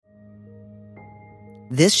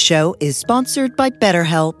This show is sponsored by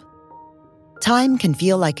BetterHelp. Time can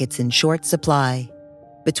feel like it's in short supply.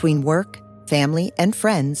 Between work, family, and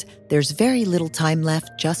friends, there's very little time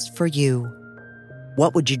left just for you.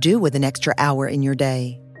 What would you do with an extra hour in your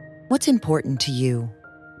day? What's important to you?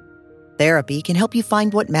 Therapy can help you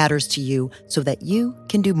find what matters to you so that you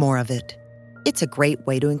can do more of it. It's a great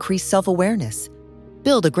way to increase self-awareness,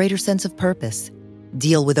 build a greater sense of purpose,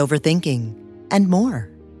 deal with overthinking, and more.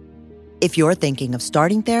 If you're thinking of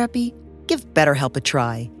starting therapy, give BetterHelp a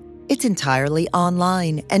try. It's entirely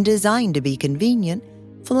online and designed to be convenient,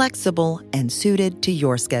 flexible, and suited to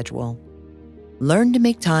your schedule. Learn to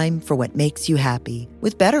make time for what makes you happy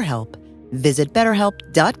with BetterHelp. Visit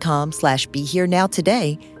BetterHelp.com/BeHereNow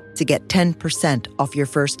today to get 10% off your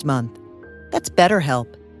first month. That's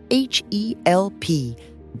BetterHelp,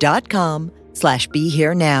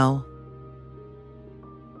 HELP.com/BeHereNow.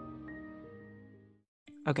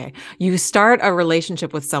 Okay. You start a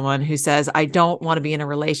relationship with someone who says, I don't want to be in a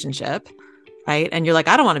relationship, right? And you're like,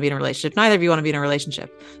 I don't want to be in a relationship. Neither of you want to be in a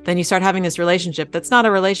relationship. Then you start having this relationship that's not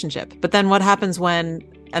a relationship. But then what happens when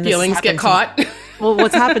feelings get caught? Well,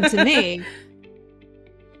 what's happened to me?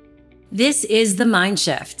 This is the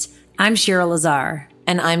Mindshift. I'm Shira Lazar.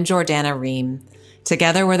 And I'm Jordana Reim.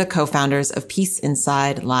 Together, we're the co-founders of Peace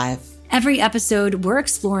Inside Live. Every episode, we're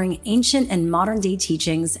exploring ancient and modern day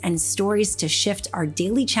teachings and stories to shift our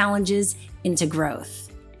daily challenges into growth.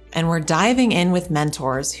 And we're diving in with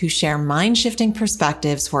mentors who share mind-shifting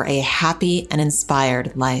perspectives for a happy and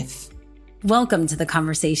inspired life. Welcome to the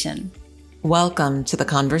conversation. Welcome to the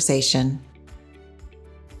conversation.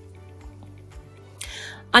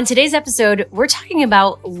 On today's episode, we're talking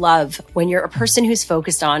about love when you're a person who's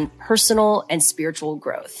focused on personal and spiritual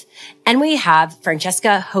growth. And we have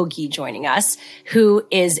Francesca Hogi joining us, who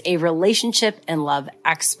is a relationship and love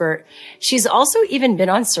expert. She's also even been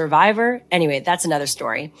on Survivor. Anyway, that's another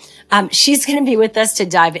story. She's going to be with us to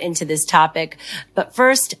dive into this topic. But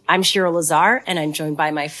first, I'm Shira Lazar, and I'm joined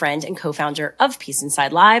by my friend and co-founder of Peace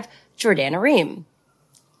Inside Live, Jordana Reim.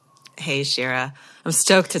 Hey, Shira. I'm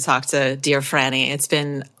stoked to talk to dear Franny. It's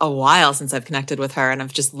been a while since I've connected with her, and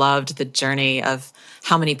I've just loved the journey of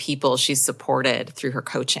how many people she's supported through her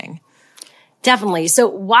coaching. Definitely. So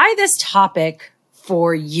why this topic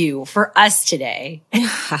for you, for us today?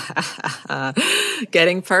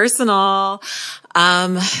 Getting personal.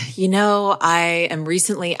 I am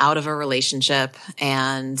recently out of a relationship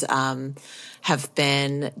and have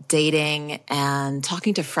been dating and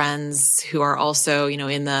talking to friends who are also,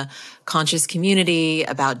 in the conscious community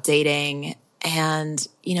about dating. And,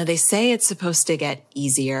 they say it's supposed to get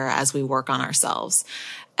easier as we work on ourselves.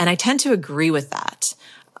 And I tend to agree with that,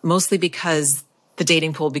 mostly because the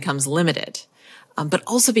dating pool becomes limited. But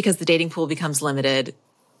also because the dating pool becomes limited,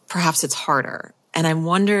 perhaps it's harder. And I'm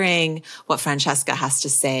wondering what Francesca has to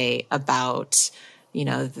say about,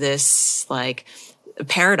 this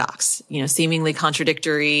paradox, seemingly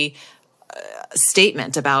contradictory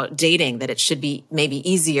statement about dating, that it should be maybe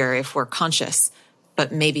easier if we're conscious, but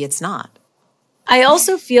maybe it's not. I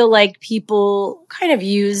also feel like people kind of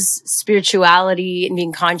use spirituality and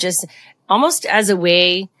being conscious almost as a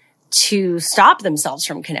way to stop themselves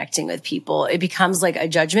from connecting with people. It becomes like a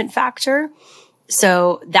judgment factor.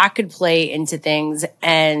 So that could play into things.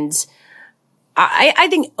 And I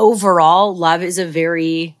think overall, love is a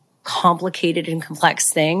very complicated and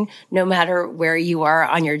complex thing, no matter where you are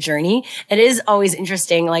on your journey. It is always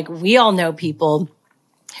interesting. Like, we all know people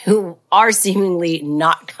who are seemingly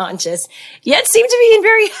not conscious, yet seem to be in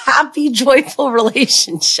very happy, joyful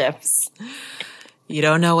relationships. You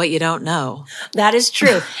don't know what you don't know. That is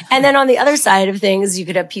true. And then on the other side of things, you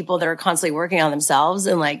could have people that are constantly working on themselves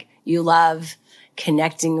and you love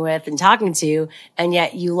connecting with and talking to, and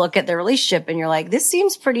yet you look at their relationship and you're like, this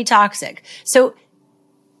seems pretty toxic. So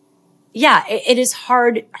yeah, it is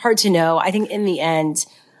hard to know. I think in the end,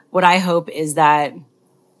 what I hope is that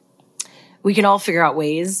we can all figure out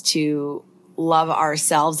ways to love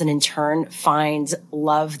ourselves and in turn find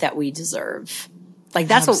love that we deserve.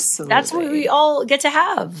 That's what we all get to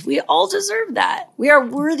have. We all deserve that. We are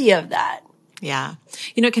worthy of that. Yeah.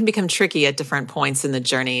 It can become tricky at different points in the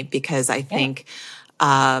journey because I think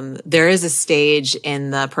there is a stage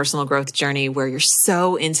in the personal growth journey where you're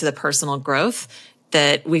so into the personal growth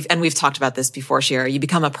that we've talked about this before, Shira. You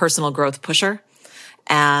become a personal growth pusher,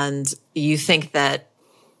 and you think that,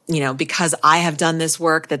 because I have done this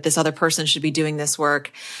work, that this other person should be doing this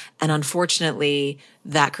work. And unfortunately,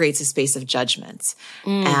 that creates a space of judgment.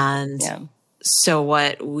 So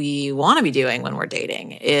what we want to be doing when we're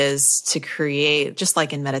dating is to create, just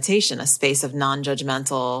like in meditation, a space of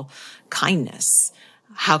non-judgmental kindness.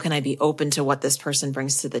 how can I be open to what this person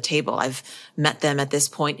brings to the table? I've met them at this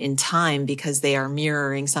point in time because they are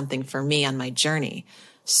mirroring something for me on my journey.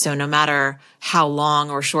 So no matter how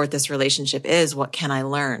long or short this relationship is, what can I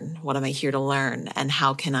learn? What am I here to learn? And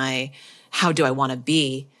how do I want to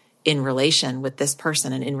be in relation with this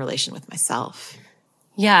person and in relation with myself?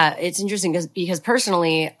 Yeah, it's interesting because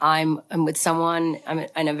personally, I'm with someone, I'm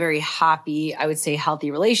in a very happy, I would say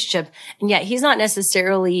healthy relationship. And yet he's not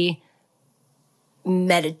necessarily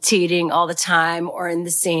meditating all the time or in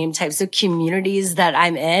the same types of communities that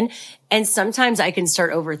I'm in. And sometimes I can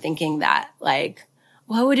start overthinking that, like,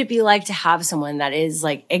 what would it be like to have someone that is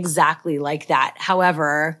like exactly like that?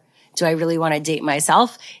 However, do I really want to date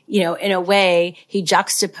myself? You know, in a way, he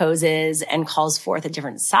juxtaposes and calls forth a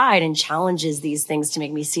different side and challenges these things to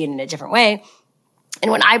make me see it in a different way.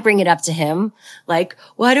 And when I bring it up to him, like,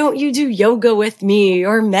 why don't you do yoga with me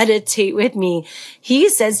or meditate with me? He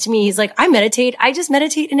says to me, he's like, I meditate. I just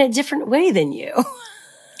meditate in a different way than you.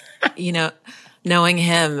 You know, knowing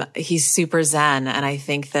him, he's super zen. And I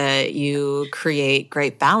think that you create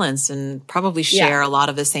great balance and probably share a lot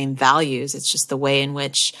of the same values. It's just the way in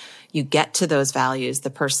which you get to those values. The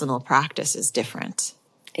personal practice is different.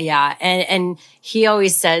 Yeah. And he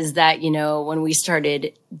always says that, you know, when we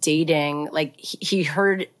started dating, like he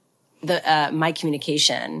heard my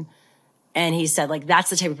communication and he said, like, that's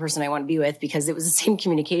the type of person I want to be with, because it was the same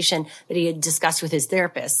communication that he had discussed with his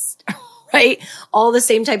therapist, right? All the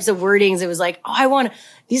same types of wordings. It was like, oh,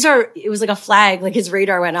 it was like a flag, like his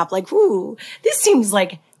radar went up, like, ooh, this seems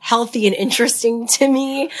like healthy and interesting to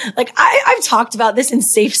me. Like I've talked about this in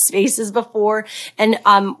safe spaces before. And,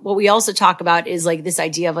 what we also talk about is like this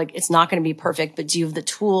idea of like, it's not going to be perfect, but do you have the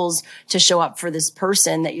tools to show up for this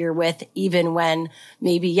person that you're with, even when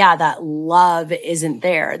maybe, that love isn't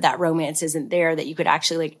there, that romance isn't there, that you could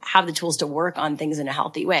actually like have the tools to work on things in a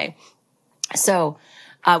healthy way. So,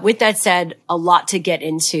 with that said, a lot to get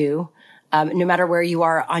into, no matter where you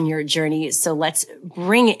are on your journey. So let's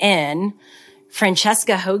bring in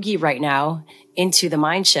Francesca Hogi right now into the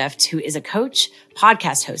Mindshift, who is a coach,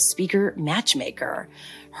 podcast host, speaker, matchmaker.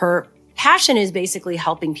 Her passion is basically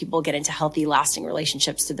helping people get into healthy, lasting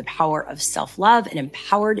relationships through the power of self-love and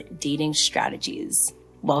empowered dating strategies.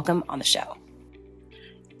 Welcome on the show.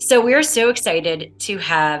 So we're so excited to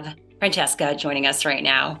have Francesca joining us right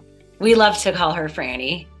now. We love to call her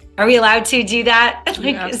Franny. Are we allowed to do that?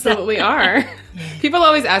 We absolutely are. People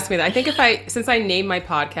always ask me that. I think since I named my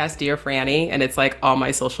podcast Dear Franny, and it's like all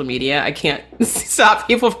my social media, I can't stop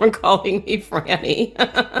people from calling me Franny.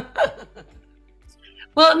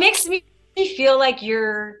 Well, it makes me feel like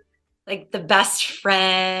you're like the best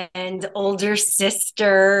friend, older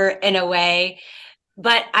sister in a way.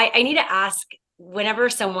 But I need to ask, whenever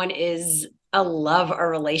someone is a love or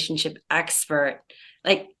relationship expert,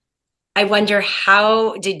 like, I wonder,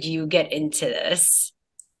 how did you get into this?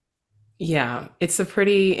 Yeah, it's a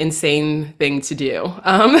pretty insane thing to do.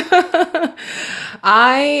 I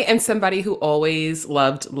am somebody who always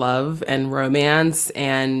loved love and romance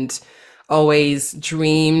and always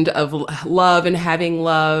dreamed of love and having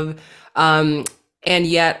love. And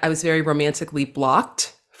yet I was very romantically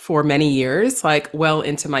blocked for many years, like well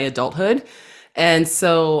into my adulthood. And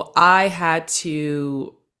so I had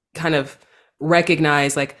to kind of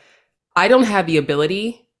recognize, like, I don't have the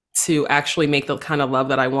ability to actually make the kind of love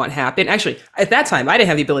that I want happen. Actually, at that time, I didn't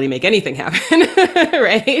have the ability to make anything happen,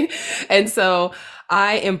 right? And so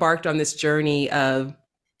I embarked on this journey of,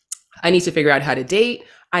 I need to figure out how to date.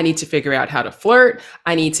 I need to figure out how to flirt.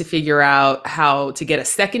 I need to figure out how to get a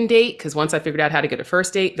second date, because once I figured out how to get a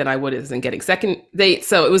first date, then I wasn't getting second date.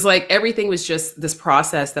 So it was like everything was just this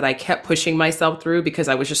process that I kept pushing myself through because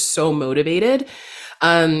I was just so motivated.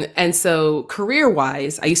 And so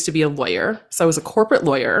career-wise, I used to be a lawyer. So I was a corporate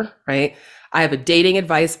lawyer, right? I have a dating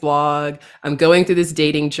advice blog. I'm going through this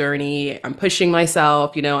dating journey. I'm pushing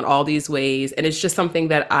myself, in all these ways. And it's just something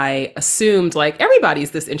that I assumed, like, everybody's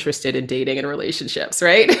this interested in dating and relationships,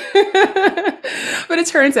 right? But it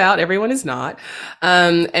turns out everyone is not.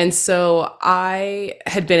 And so I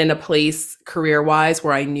had been in a place career-wise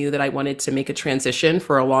where I knew that I wanted to make a transition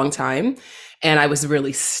for a long time. And I was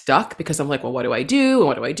really stuck because I'm like, well, what do I do? And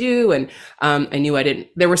what do I do? And I knew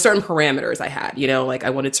there were certain parameters I had, like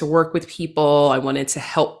I wanted to work with people. I wanted to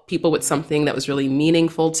help people with something that was really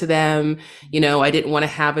meaningful to them. I didn't want to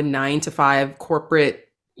have a 9-to-5 corporate,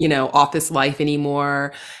 office life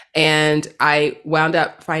anymore. And I wound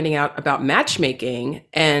up finding out about matchmaking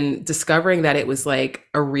and discovering that it was like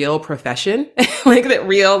a real profession, like that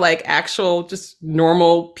real, like actual, just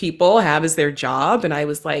normal people have as their job. And I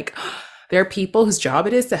was like, there are people whose job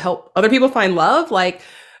it is to help other people find love. Like,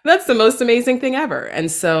 That's the most amazing thing ever.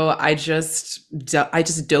 And so I just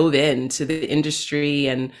dove into the industry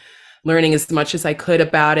and learning as much as I could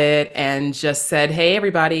about it and just said, "Hey,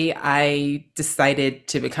 everybody, I decided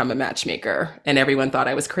to become a matchmaker." And everyone thought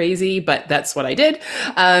I was crazy, but that's what I did.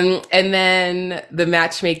 And then the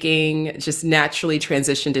matchmaking just naturally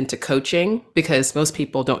transitioned into coaching because most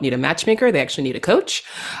people don't need a matchmaker. They actually need a coach.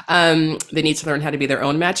 They need to learn how to be their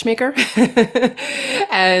own matchmaker.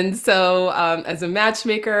 And so as a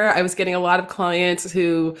matchmaker, I was getting a lot of clients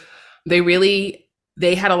who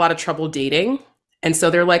they had a lot of trouble dating. And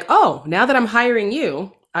so they're like, oh, now that I'm hiring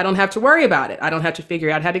you, I don't have to worry about it. I don't have to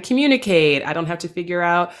figure out how to communicate. I don't have to figure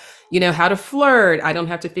out, how to flirt. I don't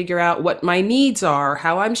have to figure out what my needs are,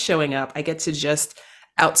 how I'm showing up. I get to just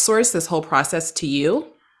outsource this whole process to you.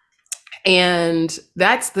 And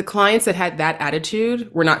that's the clients that had that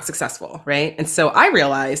attitude were not successful, right? And so I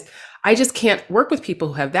realized I just can't work with people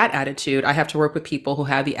who have that attitude. I have to work with people who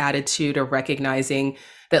have the attitude of recognizing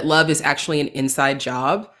that love is actually an inside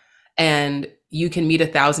job. And you can meet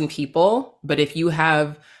 1,000 people, but if you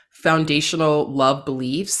have foundational love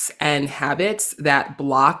beliefs and habits that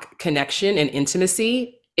block connection and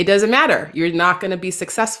intimacy, it doesn't matter. You're not going to be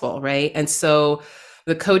successful, right? And so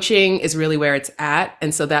the coaching is really where it's at.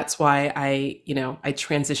 And so that's why I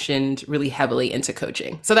transitioned really heavily into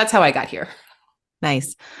coaching. So that's how I got here.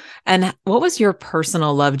 Nice. And what was your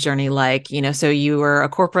personal love journey like? So you were a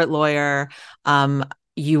corporate lawyer.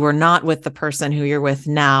 You were not with the person who you're with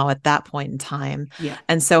now at that point in time. Yeah.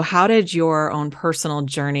 And so how did your own personal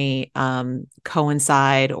journey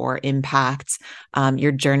coincide or impact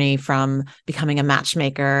your journey from becoming a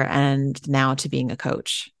matchmaker and now to being a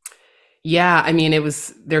coach? Yeah, I mean,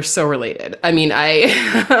 they're so related. I mean,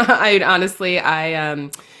 I honestly,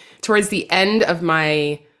 towards the end of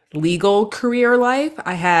my legal career life,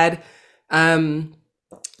 I had,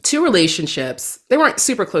 2 relationships. They weren't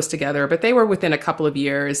super close together, but they were within a couple of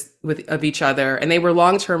years of each other. And they were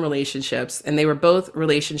long-term relationships. And they were both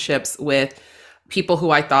relationships with people who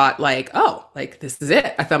I thought this is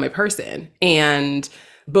it. I found my person. And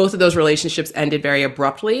both of those relationships ended very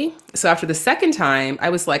abruptly. So after the second time, I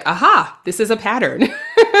was like, aha, this is a pattern.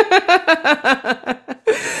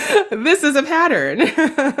 This is a pattern.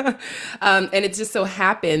 And it just so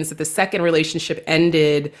happens that the second relationship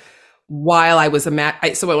ended while I was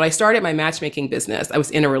so when I started my matchmaking business, I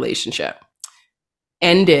was in a relationship,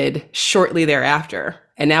 ended shortly thereafter.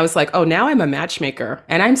 And I was like, oh, now I'm a matchmaker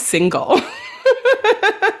and I'm single.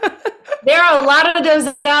 There are a lot of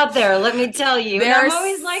those out there, let me tell you. There I'm are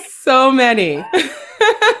always like, so many. and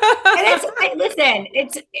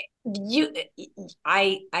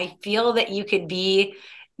I feel that you could be,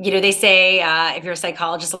 they say, if you're a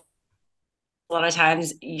psychologist, a lot of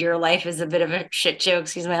times your life is a bit of a shit show,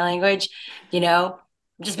 excuse my language,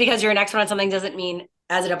 just because you're an expert on something doesn't mean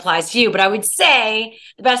as it applies to you. But I would say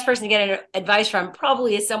the best person to get advice from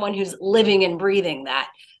probably is someone who's living and breathing that.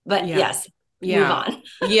 But yes, move on.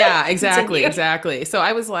 Yeah, exactly. So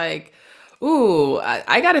I was like, ooh,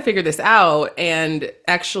 I got to figure this out. And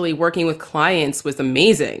actually working with clients was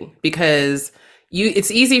amazing because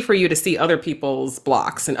it's easy for you to see other people's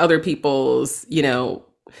blocks and other people's,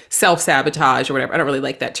 self-sabotage or whatever. I don't really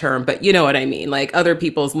like that term, but you know what I mean? Like other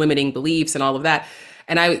people's limiting beliefs and all of that.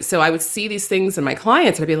 And I would see these things in my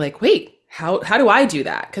clients and I'd be like, wait, how do I do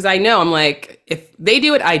that? Cause I know I'm like, if they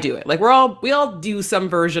do it, I do it. Like we all do some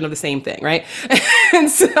version of the same thing. Right. and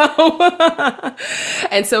so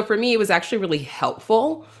for me, it was actually really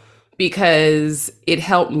helpful because it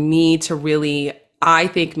helped me to really, I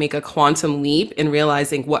think, make a quantum leap in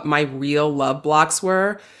realizing what my real love blocks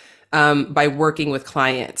were. By working with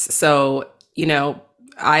clients. So,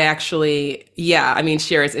 I actually,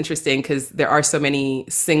 Shira, it's interesting because there are so many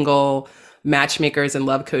single matchmakers and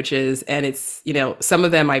love coaches. And it's, some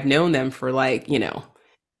of them I've known them for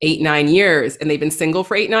 8-9 years and they've been single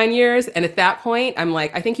for 8-9 years. And at that point, I'm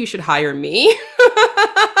like, I think you should hire me.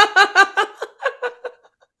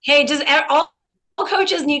 Hey, just all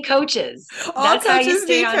coaches need coaches. All That's coaches how you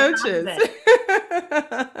stay need coaches.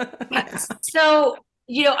 So,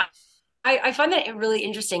 I find that really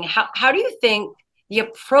interesting. How do you think the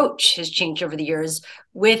approach has changed over the years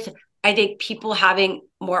with, I think, people having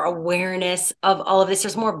more awareness of all of this?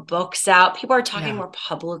 There's more books out. People are talking more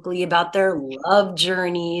publicly about their love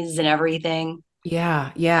journeys and everything.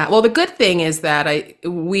 Yeah. Well, the good thing is that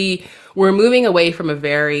we're moving away from a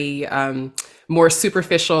very more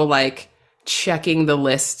superficial, like checking the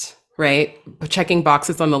list, right? Checking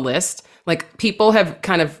boxes on the list. Like people have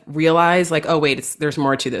kind of realized like, oh, wait, there's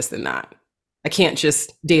more to this than that. I can't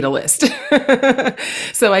just date a list.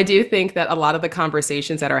 So I do think that a lot of the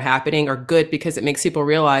conversations that are happening are good because it makes people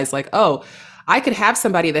realize like, oh, I could have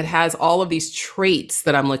somebody that has all of these traits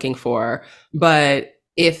that I'm looking for, but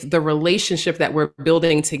if the relationship that we're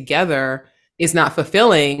building together is not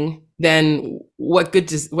fulfilling, then what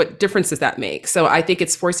difference does that make? So I think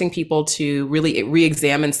it's forcing people to really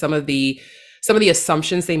re-examine some of the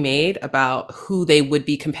assumptions they made about who they would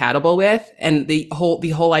be compatible with, and the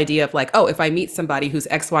whole idea of like, oh, if I meet somebody who's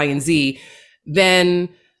X, Y, and Z, then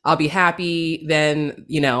I'll be happy. Then,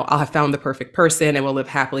 I'll have found the perfect person and we'll live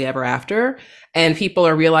happily ever after. And people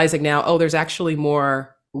are realizing now, oh, there's actually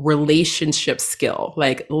more relationship skill,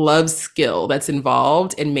 like love skill that's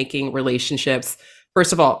involved in making relationships,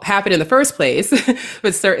 first of all, happen in the first place,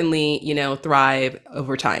 but certainly, thrive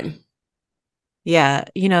over time. Yeah,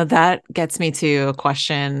 that gets me to a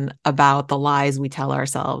question about the lies we tell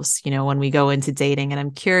ourselves, when we go into dating. And I'm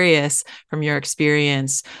curious, from your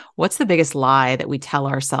experience, what's the biggest lie that we tell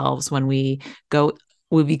ourselves when we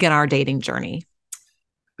begin our dating journey?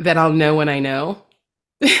 That I'll know when I know.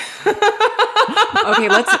 Okay,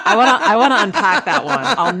 I want to unpack that one.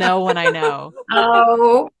 I'll know when I know.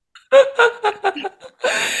 Oh.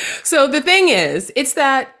 So the thing is, it's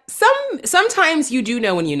that sometimes you do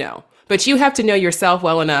know when you know, but you have to know yourself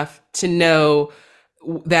well enough to know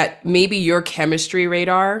that maybe your chemistry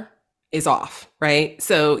radar is off, right?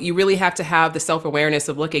 So you really have to have the self-awareness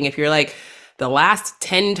of looking. If you're like, the last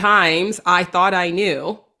 10 times I thought I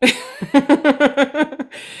knew,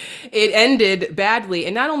 it ended badly,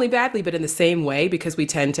 and not only badly, but in the same way, because we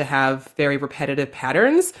tend to have very repetitive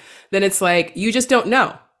patterns, then it's like, you just don't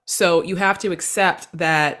know. So you have to accept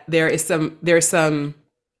that there's some,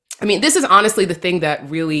 I mean, this is honestly the thing that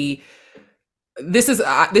really, this is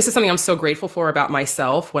something I'm so grateful for about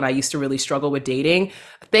myself when I used to really struggle with dating.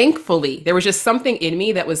 Thankfully, there was just something in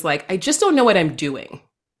me that was like, I just don't know what I'm doing,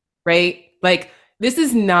 right? Like, this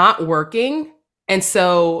is not working. And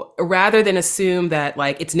so rather than assume that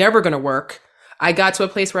like, it's never going to work, I got to a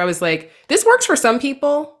place where I was like, this works for some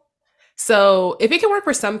people. So if it can work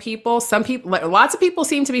for some people, lots of people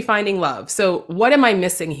seem to be finding love. So what am I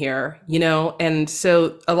missing here? And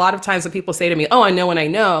so a lot of times when people say to me, oh, I know when I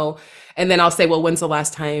know, and then I'll say, well, when's the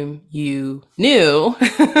last time you knew?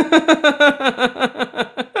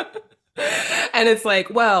 And it's like,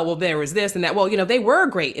 well, there was this and that. Well, they were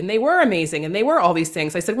great and they were amazing and they were all these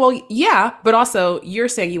things. I said, well, yeah, but also you're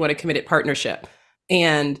saying you want a committed partnership.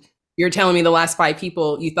 And you're telling me the last 5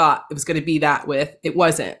 people you thought it was going to be that with, it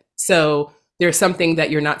wasn't. So there's something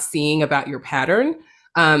that you're not seeing about your pattern.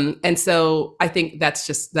 And so I think that's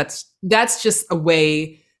just a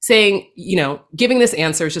way saying, giving this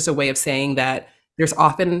answer is just a way of saying that there's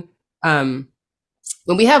often, when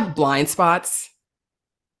we have blind spots,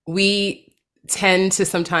 we tend to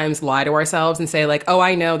sometimes lie to ourselves and say like, oh,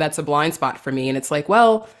 I know that's a blind spot for me. And it's like,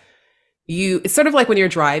 well, it's sort of like when you're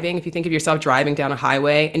driving, if you think of yourself driving down a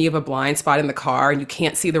highway and you have a blind spot in the car and you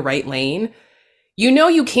can't see the right lane,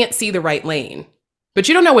 you can't see the right lane, but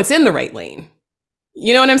you don't know what's in the right lane.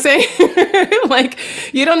 You know what I'm saying? Like,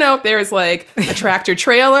 you don't know if there's like a tractor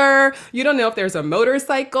trailer. You don't know if there's a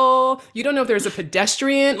motorcycle. You don't know if there's a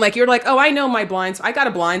pedestrian. Like, you're like, oh, I know I got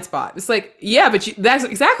a blind spot. It's like, yeah, but that's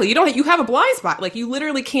exactly, you have a blind spot. Like, you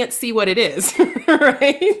literally can't see what it is,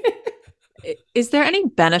 right? Is there any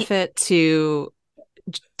benefit to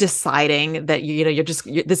deciding that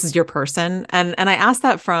this is your person? And I asked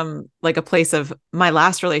that from like a place of my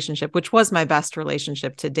last relationship, which was my best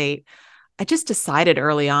relationship to date. I just decided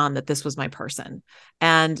early on that this was my person,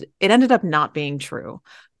 and it ended up not being true.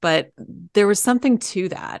 But there was something to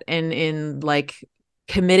that in like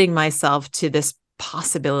committing myself to this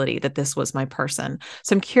possibility that this was my person.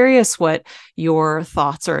 So I'm curious what your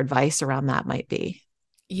thoughts or advice around that might be.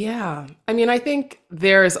 Yeah. I mean, I think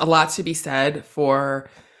there's a lot to be said for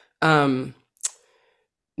not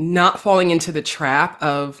falling into the trap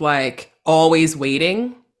of like always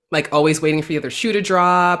waiting for the other shoe to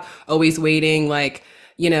drop, always waiting, for,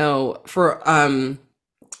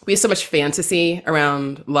 we have so much fantasy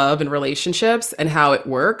around love and relationships and how it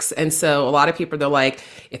works. And so a lot of people, they're like,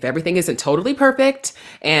 if everything isn't totally perfect,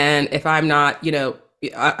 and if I'm not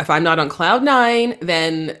on cloud 9,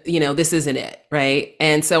 then, this isn't it. Right.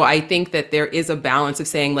 And so I think that there is a balance of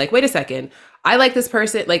saying like, wait a second, I like this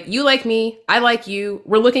person, like you like me, I like you,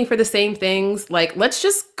 we're looking for the same things. Like, let's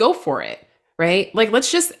just go for it. Right? Like,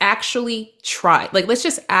 let's just actually try. Like, let's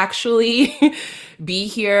just actually be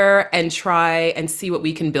here and try and see what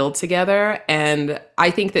we can build together. And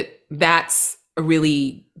I think that that's a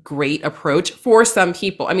really great approach for some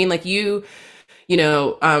people. I mean, like Jordana,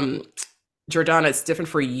 it's different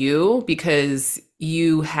for you because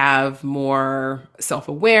you have more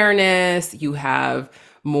self-awareness, you have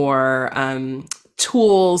more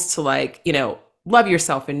tools to love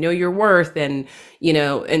yourself and know your worth. And,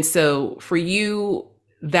 and so for you,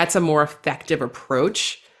 that's a more effective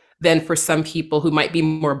approach than for some people who might be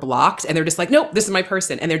more blocked and they're just like, nope, this is my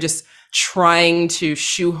person. And they're just trying to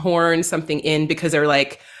shoehorn something in because they're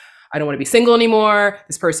like, I don't want to be single anymore.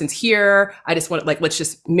 This person's here. I just want to let's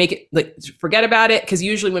just make it forget about it. Cause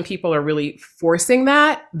usually when people are really forcing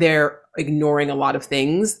that, they're ignoring a lot of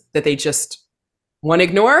things that they just want to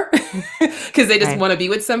ignore because they just want to be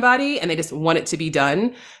with somebody and they just want it to be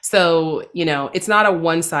done. So, it's not a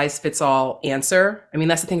one size fits all answer. I mean,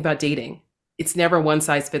 that's the thing about dating. It's never one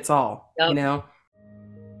size fits all,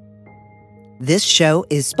 This show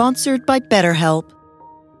is sponsored by BetterHelp.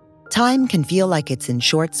 Time can feel like it's in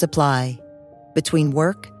short supply. Between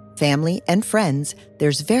work, family, and friends,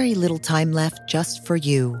 there's very little time left just for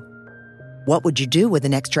you. What would you do with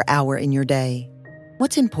an extra hour in your day?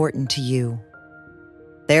 What's important to you?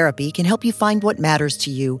 Therapy can help you find what matters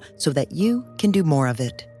to you so that you can do more of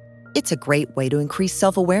it. It's a great way to increase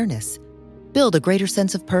self-awareness, build a greater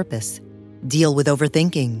sense of purpose, deal with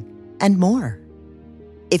overthinking, and more.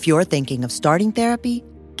 If you're thinking of starting therapy,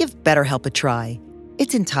 give BetterHelp a try.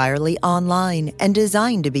 It's entirely online and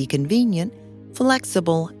designed to be convenient,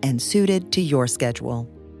 flexible, and suited to your schedule.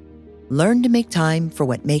 Learn to make time for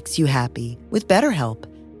what makes you happy with BetterHelp.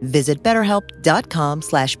 Visit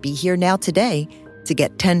BetterHelp.com/BeHereNow today to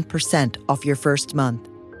get 10% off your first month.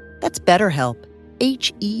 That's BetterHelp,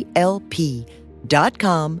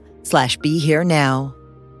 HELP.com/BeHereNow.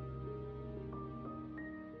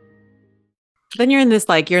 Then you're in this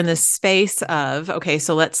space of, okay,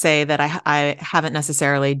 so let's say that I haven't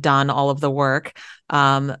necessarily done all of the work.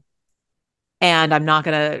 And I'm not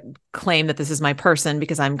going to claim that this is my person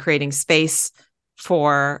because I'm creating space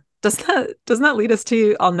for, doesn't that lead us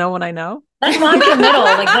to, I'll know when I know? That's non-committal.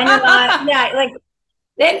 Then you're not,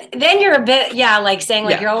 then you're a bit, saying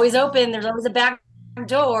you're always open. There's always a back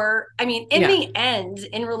door. I mean, in the end,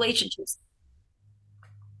 in relationships,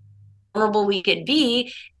 vulnerable we could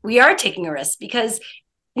be, we are taking a risk because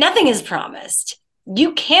nothing is promised.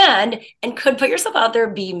 You can and could put yourself out there,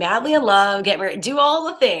 be madly in love, get married, do all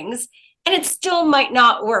the things, and it still might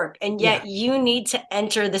not work. And yet you need to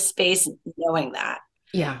enter the space knowing that.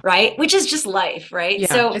 Yeah. Right. Which is just life. Right. Yeah,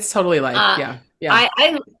 so it's totally life. I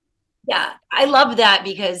love that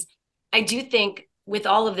because I do think with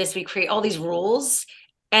all of this, we create all these rules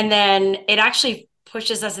and then it actually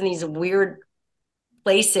pushes us in these weird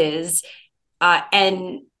places.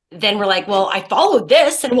 And then we're like, well, I followed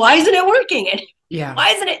this and why isn't it working? And why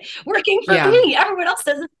isn't it working for me? Everyone else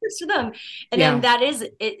says it works for them. And then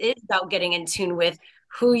it is about getting in tune with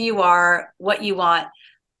who you are, what you want,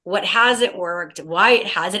 what hasn't worked, why it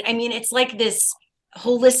hasn't. I mean, it's like this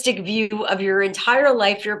holistic view of your entire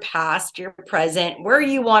life, your past, your present, where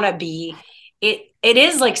you want to be. It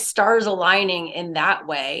is like stars aligning in that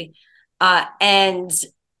way. And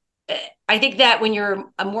I think that when you're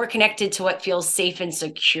more connected to what feels safe and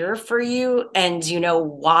secure for you, and you know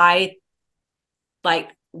why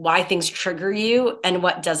things trigger you and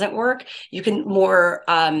what doesn't work, you can more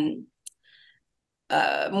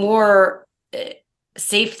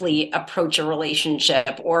safely approach a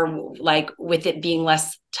relationship, or with it being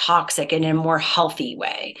less toxic and in a more healthy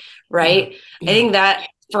way. Right. I think that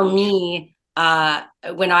for me,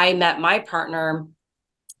 when I met my partner,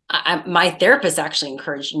 my therapist actually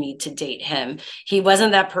encouraged me to date him. He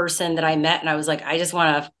wasn't that person that I met and I was like, I just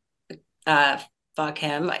want to fuck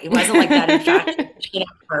him. He wasn't like that infatuation at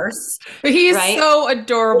first. But he is so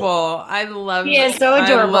adorable. I love him. He is so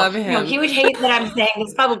adorable. I love him. No, he would hate that I'm saying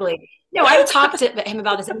this publicly. No, I've talked to him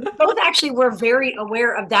about this. And we both actually were very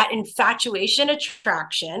aware of that infatuation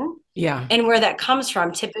attraction. Yeah. And where that comes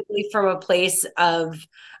from, typically from a place of,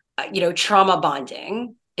 trauma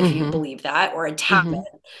bonding, if you believe that, or attachment.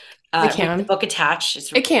 It can. The book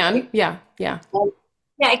Attached. It can. Yeah. Yeah.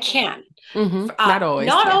 Yeah, it can. Not always.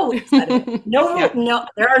 Not always. No,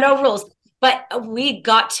 there are no rules. But we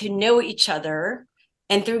got to know each other.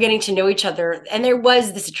 And through getting to know each other, and there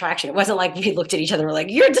was this attraction. It wasn't like we looked at each other, we're like,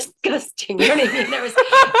 you're disgusting. You know what I mean? There was,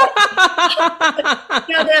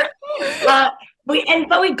 but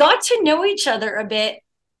we got to know each other a bit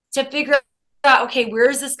to figure out, okay, where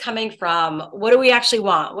is this coming from? What do we actually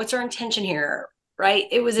want? What's our intention here? Right?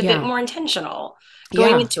 It was a bit more intentional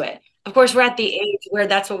going into it. Of course, we're at the age where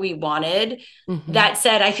that's what we wanted. That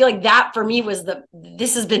said, I feel like that for me was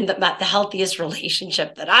this has been the healthiest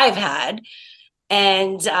relationship that I've had.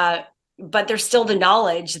 And, but there's still the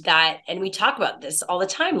knowledge that, and we talk about this all the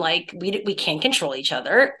time, like we can't control each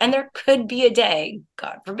other. And there could be a day,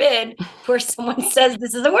 God forbid, where someone says,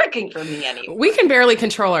 this isn't working for me anymore. We can barely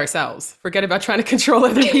control ourselves. Forget about trying to control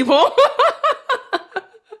other people.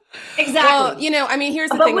 Exactly. Well, I mean, here's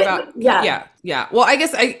the But thing about, yeah. Well, I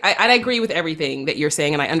guess I agree with everything that you're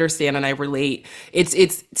saying, and I understand and I relate.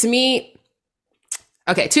 It's to me,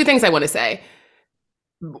 okay, two things I want to say.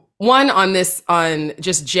 One, on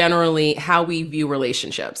just generally how we view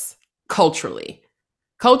relationships culturally.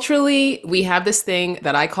 Culturally, we have this thing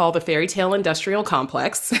that I call the fairy tale industrial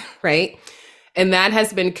complex, right? And that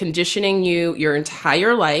has been conditioning you your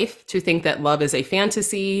entire life to think that love is a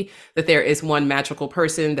fantasy, that there is one magical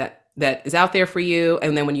person that is out there for you.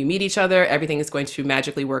 And then when you meet each other, everything is going to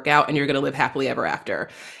magically work out and you're going to live happily ever after.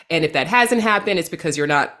 And if that hasn't happened, it's because you're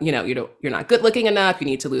not, you're not good looking enough. You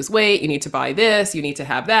need to lose weight. You need to buy this. You need to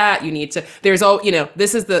have that. You need to,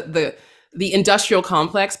 this is the industrial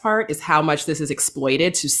complex part is how much this is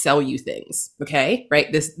exploited to sell you things. Okay. Right.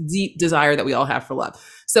 This deep desire that we all have for love.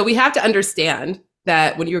 So we have to understand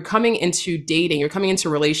that when you're coming into dating, you're coming into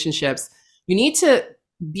relationships, you need to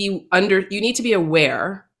be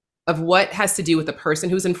aware of what has to do with the person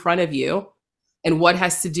who's in front of you and what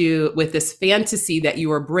has to do with this fantasy that you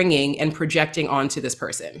are bringing and projecting onto this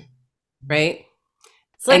person, right?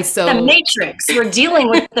 It's like the Matrix. We're dealing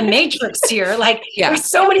with the Matrix here. Like there's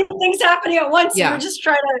so many things happening at once. Yeah. We're just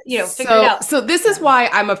trying to, figure it out. So this is why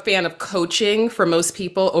I'm a fan of coaching for most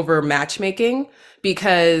people over matchmaking,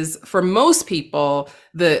 because for most people,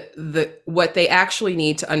 the what they actually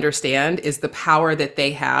need to understand is the power that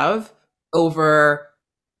they have over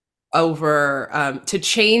to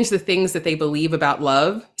change the things that they believe about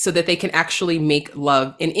love so that they can actually make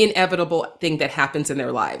love an inevitable thing that happens in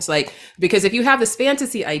their lives. Like, because if you have this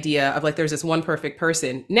fantasy idea of like, there's this one perfect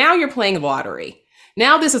person, now you're playing lottery.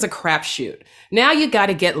 Now this is a crapshoot. Now you got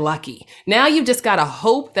to get lucky. Now you've just got to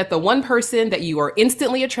hope that the one person that you are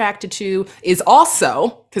instantly attracted to is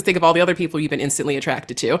also, because think of all the other people you've been instantly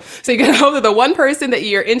attracted to. So you got to hope that the one person that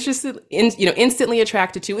you're interested in, instantly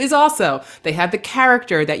attracted to is also, they have the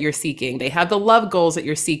character that you're seeking. They have the love goals that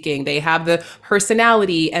you're seeking. They have the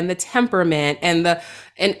personality and the temperament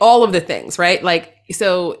and all of the things, right? Like,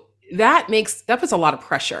 so that puts a lot of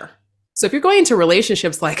pressure. So if you're going into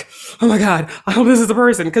relationships like, oh my God, I hope this is the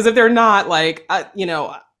person, because if they're not, like,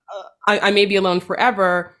 I may be alone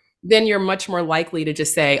forever, then you're much more likely to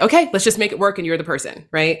just say, okay, let's just make it work and you're the person,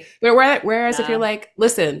 right? Whereas if you're like,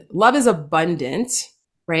 listen, love is abundant,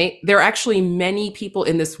 right? There are actually many people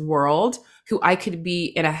in this world who I could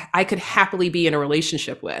happily be in a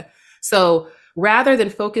relationship with. So rather than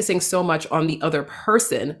focusing so much on the other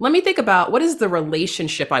person, let me think about what is the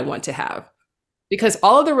relationship I want to have. Because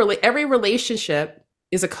every relationship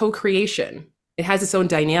is a co-creation. It has its own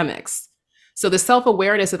dynamics. So the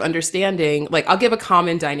self-awareness of understanding, like I'll give a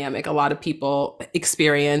common dynamic a lot of people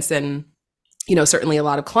experience and, certainly a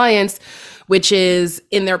lot of clients, which is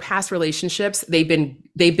in their past relationships, they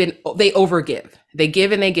overgive. They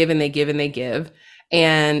give and they give and they give and they give.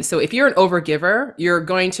 And so if you're an overgiver, you're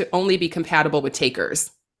going to only be compatible with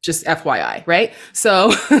takers. Just FYI, right? So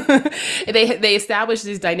they establish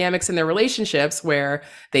these dynamics in their relationships where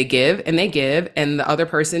they give and the other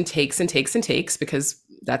person takes and takes and takes because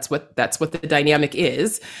that's what the dynamic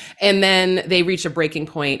is. And then they reach a breaking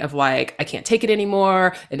point of like, I can't take it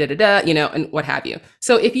anymore, and and what have you.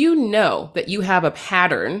 So if you know that you have a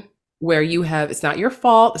pattern where it's not your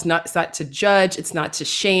fault, it's not to judge, it's not to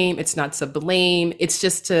shame, it's not to blame, it's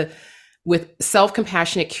just with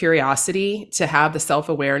self-compassionate curiosity, to have the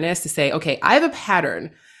self-awareness to say, okay, I have a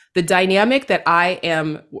pattern. The dynamic that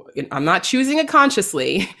I'm not choosing it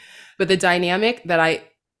consciously, but the dynamic that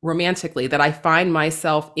I find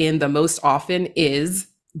myself in the most often is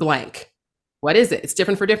blank. What is it? It's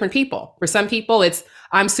different for different people. For some people, it's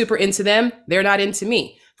I'm super into them, they're not into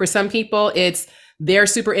me. For some people, it's they're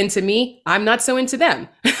super into me, I'm not so into them.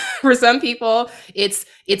 For some people, it's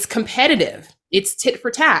competitive. It's tit for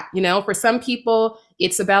tat, for some people,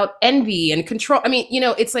 it's about envy and control. I mean,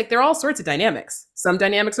 it's like there are all sorts of dynamics. Some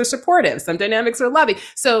dynamics are supportive, some dynamics are loving.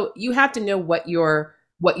 So you have to know what your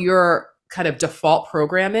kind of default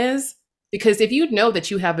program is, because if you know that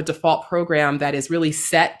you have a default program that is really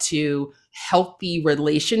set to healthy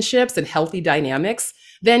relationships and healthy dynamics,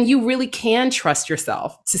 then you really can trust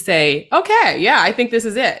yourself to say, okay, yeah, I think this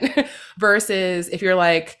is it. Versus if you're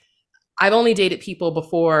like, I've only dated people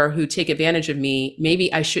before who take advantage of me,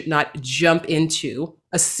 maybe I should not jump into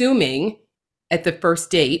assuming at the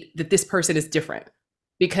first date that this person is different,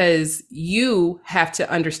 because you have to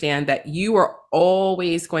understand that you are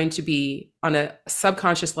always going to be on a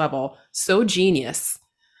subconscious level so genius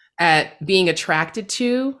at being attracted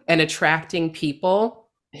to and attracting people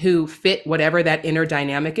who fit whatever that inner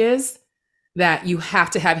dynamic is, that you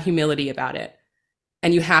have to have humility about it.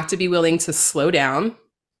 And you have to be willing to slow down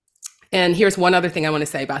And here's one other thing I want to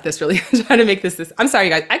say about this, really trying to make this. I'm sorry,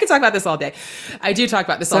 you guys. I could talk about this all day. I do talk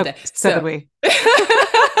about this all day. So could we.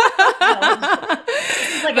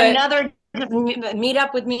 Like another meet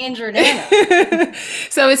up with me and Jordana.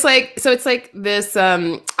 So it's like this,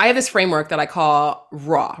 I have this framework that I call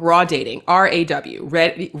raw dating, RAW,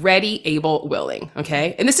 ready, able, willing.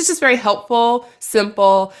 Okay. And this is just very helpful,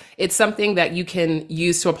 simple. It's something that you can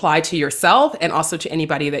use to apply to yourself and also to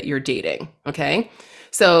anybody that you're dating. Okay.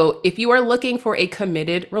 So if you are looking for a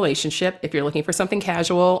committed relationship, if you're looking for something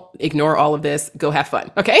casual, ignore all of this, go have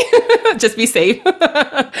fun. Okay. Just be safe.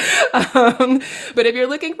 But if you're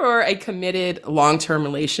looking for a committed long-term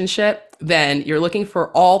relationship, then you're looking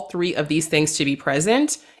for all three of these things to be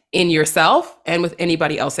present in yourself and with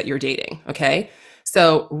anybody else that you're dating. Okay.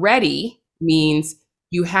 So ready means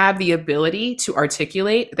you have the ability to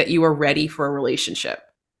articulate that you are ready for a relationship.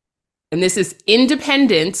 And this is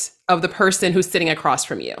independent of the person who's sitting across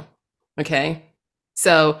from you. Okay.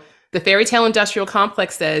 So the fairy tale industrial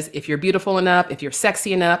complex says, if you're beautiful enough, if you're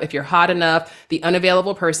sexy enough, if you're hot enough, the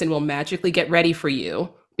unavailable person will magically get ready for you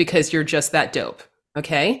because you're just that dope.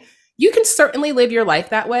 Okay. You can certainly live your life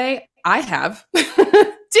that way. I have.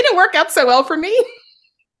 Didn't work out so well for me.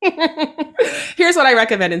 Here's what I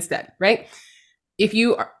recommend instead, right? If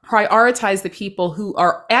you prioritize the people who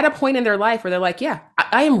are at a point in their life where they're like, yeah,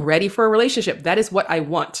 I am ready for a relationship. That is what I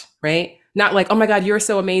want, right? Not like, oh my God, you're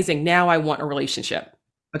so amazing. Now I want a relationship.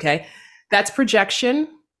 Okay. That's projection.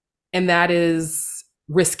 And that is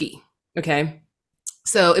risky. Okay.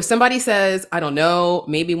 So if somebody says, I don't know,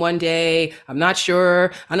 maybe one day, I'm not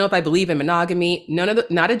sure. I don't know if I believe in monogamy.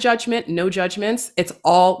 Not a judgment, no judgments. It's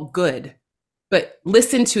all good. But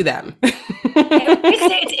listen to them. I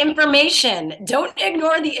say it's information. Don't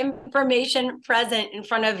ignore the information present in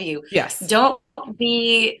front of you. Yes. Don't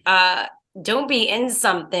be in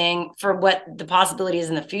something for what the possibility is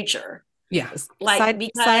in the future. Yeah.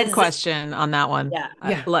 Side question on that one.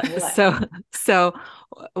 Yeah. So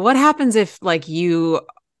what happens if you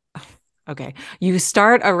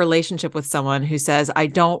start a relationship with someone who says, I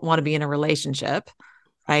don't want to be in a relationship.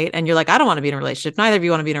 Right. And you're like, I don't want to be in a relationship. Neither of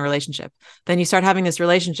you want to be in a relationship. Then you start having this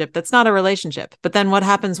relationship that's not a relationship. But then what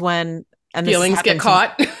happens when feelings get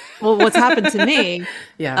caught? Well, what's happened to me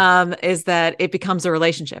yeah. Is that it becomes a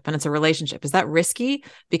relationship, and it's a relationship. Is that risky?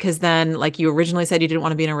 Because then you originally said you didn't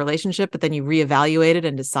want to be in a relationship, but then you reevaluated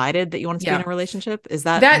and decided that you wanted to be in a relationship. Is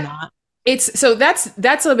that not? That's a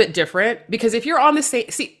little bit different, because if you're on the same,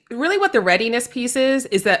 really what the readiness piece is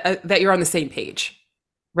that you're on the same page,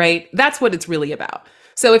 right? That's what it's really about.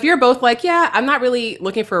 So if you're both like, yeah, I'm not really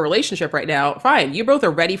looking for a relationship right now, fine. You both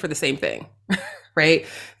are ready for the same thing, right?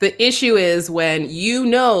 The issue is when you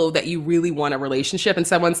know that you really want a relationship and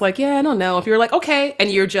someone's like, yeah, I don't know. If you're like, okay,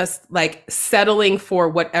 and you're just settling for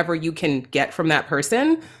whatever you can get from that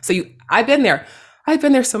person. So I've been there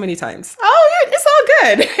so many times. Oh, yeah, it's all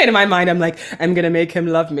good. And in my mind, I'm like, I'm going to make him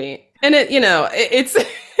love me. And it's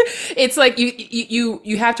like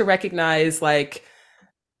you have to recognize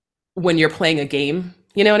when you're playing a game.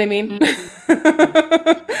 You know what I mean?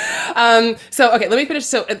 Mm-hmm. So, okay, let me finish.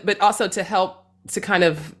 So, but also to help to kind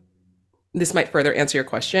of, this might further answer your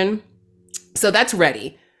question. So that's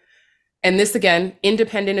ready. And this, again,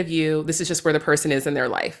 independent of you, this is just where the person is in their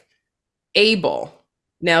life. Able.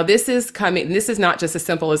 Now this is not just as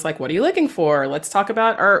simple as what are you looking for? Let's talk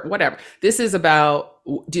about, or whatever. This is about,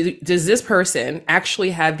 does this person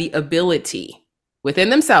actually have the ability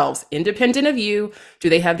within themselves, independent of you, do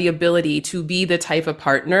they have the ability to be the type of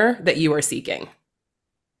partner that you are seeking?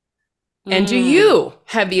 And do you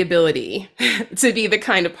have the ability to be the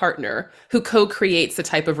kind of partner who co-creates the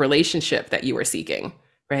type of relationship that you are seeking,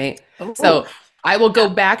 right? Oh. So I will go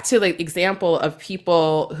back to the example of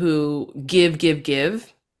people who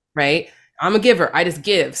give, right? I'm a giver. I just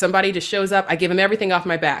give. Somebody just shows up. I give them everything off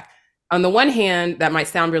my back. On the one hand, that might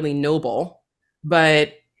sound really noble,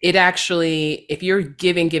 but it actually, if you're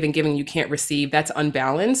giving, you can't receive, that's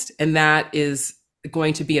unbalanced. And that is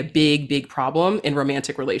going to be a big, big problem in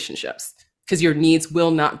romantic relationships, because your needs will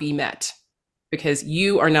not be met because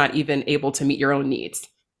you are not even able to meet your own needs.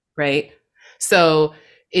 Right. So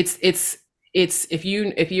it's if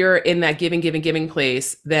you're in that giving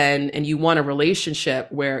place, then, and you want a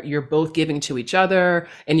relationship where you're both giving to each other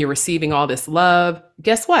and you're receiving all this love,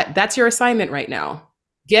 guess what? That's your assignment right now.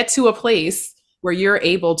 Get to a place where you're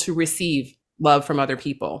able to receive love from other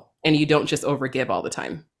people and you don't just overgive all the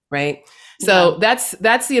time, right? So that's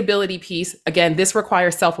the ability piece. Again, this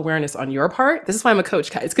requires self-awareness on your part. This is why I'm a coach,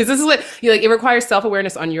 guys, because this is what it requires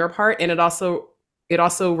self-awareness on your part, and it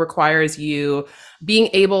also requires you being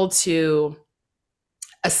able to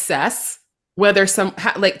assess whether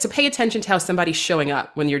like to pay attention to how somebody's showing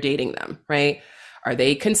up when you're dating them, right? Are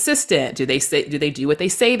they consistent? Do they do what they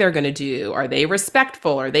say they're going to do? Are they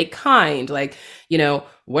respectful? Are they kind? Like,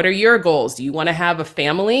 what are your goals? Do you want to have a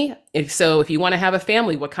family? If you want to have a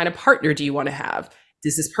family, what kind of partner do you want to have?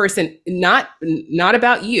 Does this person not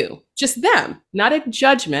about you, just them, not a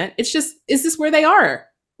judgment. It's just, is this where they are?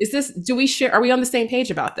 Are we on the same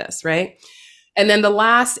page about this? Right. And then the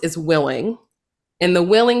last is willing. And the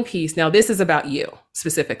willing piece, now this is about you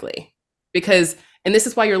specifically, and this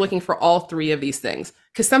is why you're looking for all three of these things,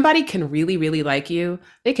 because somebody can really, really like you.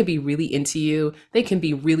 They can be really into you. They can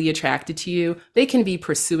be really attracted to you. They can be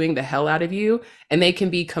pursuing the hell out of you, and they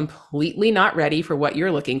can be completely not ready for what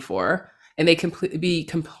you're looking for. And they can be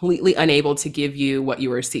completely unable to give you what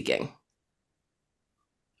you are seeking.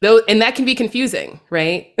 And that can be confusing,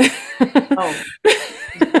 right? Oh.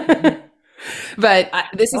 But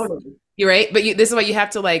you're right. But this is why you have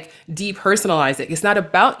to like depersonalize it. It's not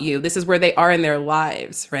about you. This is where they are in their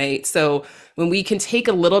lives, right? So when we can take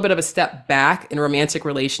a little bit of a step back in romantic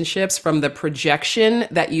relationships from the projection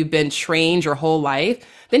that you've been trained your whole life,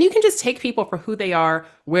 then you can just take people for who they are,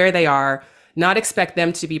 where they are, not expect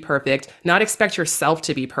them to be perfect, not expect yourself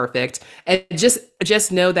to be perfect, and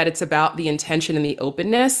just know that it's about the intention and the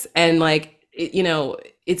openness. And like,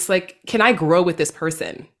 it's like, can I grow with this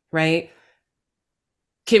person, right?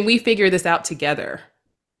 Can we figure this out together?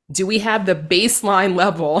 Do we have the baseline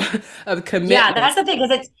level of commitment? Yeah, that's the thing,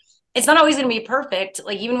 because it's not always going to be perfect.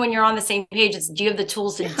 Like, even when you're on the same page, do you have the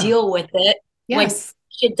tools to deal with it when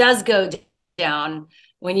shit does go down,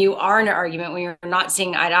 when you are in an argument, when you're not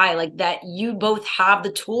seeing eye to eye, like that, you both have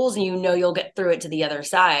the tools and you'll get through it to the other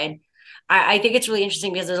side. I think it's really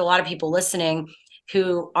interesting because there's a lot of people listening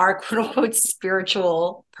who are quote unquote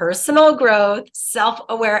spiritual, personal growth,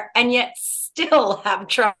 self-aware, and yet still have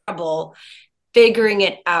trouble figuring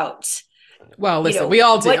it out. Well, listen, we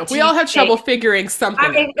all do. We all have trouble figuring something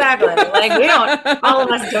out. Exactly. Like all of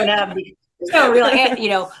us don't have there's no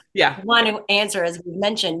real, one answer, as we've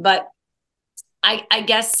mentioned. But I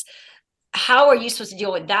guess, how are you supposed to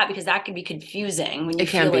deal with that? Because that can be confusing when you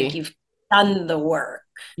feel like you've done the work.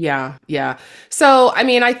 Yeah. Yeah. So, I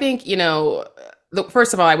mean, I think,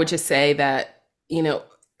 first of all, I would just say that,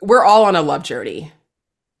 we're all on a love journey.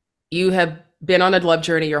 You have been on a love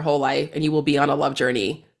journey your whole life, and you will be on a love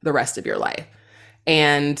journey the rest of your life.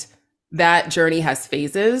 And that journey has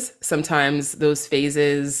phases. Sometimes those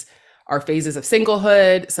phases are phases of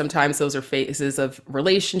singlehood. Sometimes those are phases of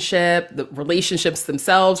relationship. The relationships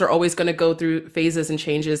themselves are always going to go through phases and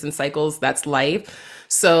changes and cycles. That's life.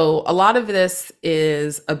 So a lot of this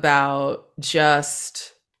is about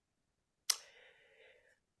just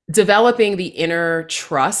developing the inner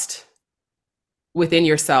trust within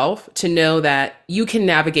yourself to know that you can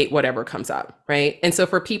navigate whatever comes up, right? And so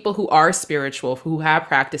for people who are spiritual, who have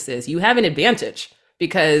practices, you have an advantage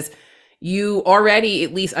because you already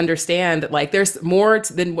at least understand that like there's more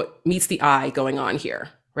than what meets the eye going on here,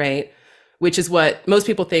 right? Which is what most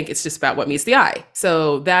people think, it's just about what meets the eye.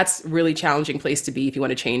 So that's a really challenging place to be if you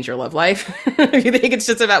want to change your love life. If you think it's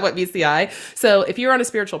just about what meets the eye. So if you're on a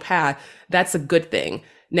spiritual path, that's a good thing.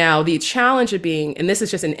 Now, the challenge of being, and this is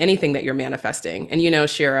just in anything that you're manifesting, and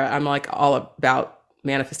Shira, I'm like all about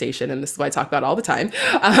manifestation, and this is what I talk about all the time,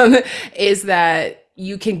 is that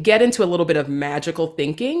you can get into a little bit of magical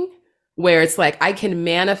thinking where it's like, I can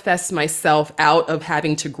manifest myself out of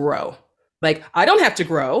having to grow. Like, I don't have to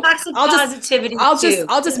grow. I'll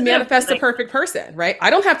just manifest the perfect person, right? I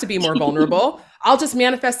don't have to be more vulnerable. I'll just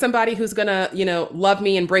manifest somebody who's gonna, love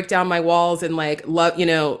me and break down my walls and like love,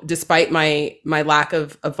 despite my lack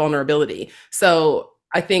of vulnerability. So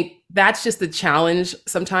I think that's just the challenge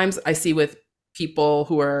sometimes I see with people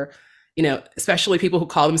who are, especially people who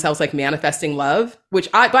call themselves like manifesting love,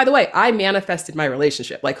 which by the way, I manifested my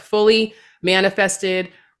relationship, like fully manifested,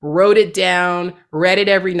 wrote it down, read it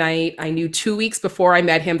every night. I knew 2 weeks before I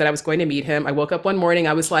met him that I was going to meet him. I woke up one morning,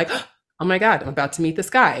 I was like, oh my God, I'm about to meet this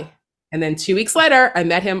guy. And then 2 weeks later, I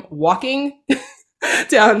met him walking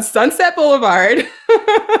down Sunset Boulevard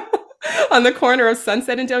on the corner of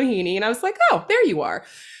Sunset and Doheny. And I was like, oh, there you are.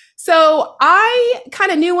 So I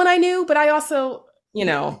kind of knew when I knew, but I also,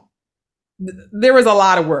 there was a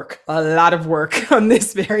lot of work on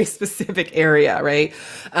this very specific area, right?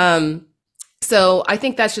 So I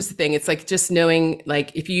think that's just the thing. It's like just knowing,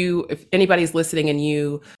 like, if anybody's listening and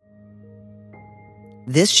you.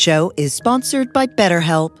 This show is sponsored by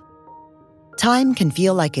BetterHelp. Time can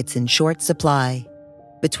feel like it's in short supply.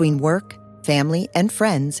 Between work, family, and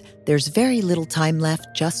friends, there's very little time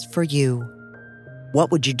left just for you.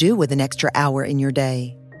 What would you do with an extra hour in your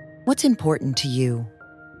day? What's important to you?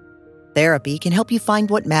 Therapy can help you find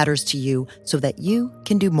what matters to you so that you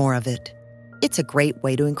can do more of it. It's a great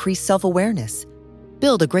way to increase self-awareness,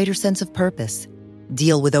 build a greater sense of purpose,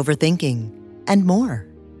 deal with overthinking, and more.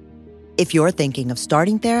 If you're thinking of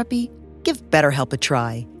starting therapy, give BetterHelp a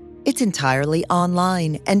try. It's entirely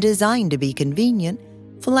online and designed to be convenient,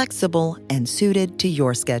 flexible, and suited to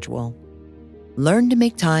your schedule. Learn to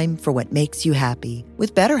make time for what makes you happy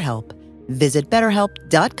with BetterHelp. Visit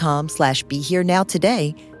BetterHelp.com/BeHereNow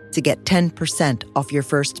today to get 10% off your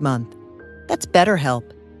first month. That's BetterHelp,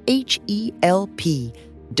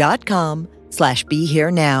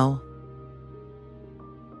 HELP.com/BeHereNow.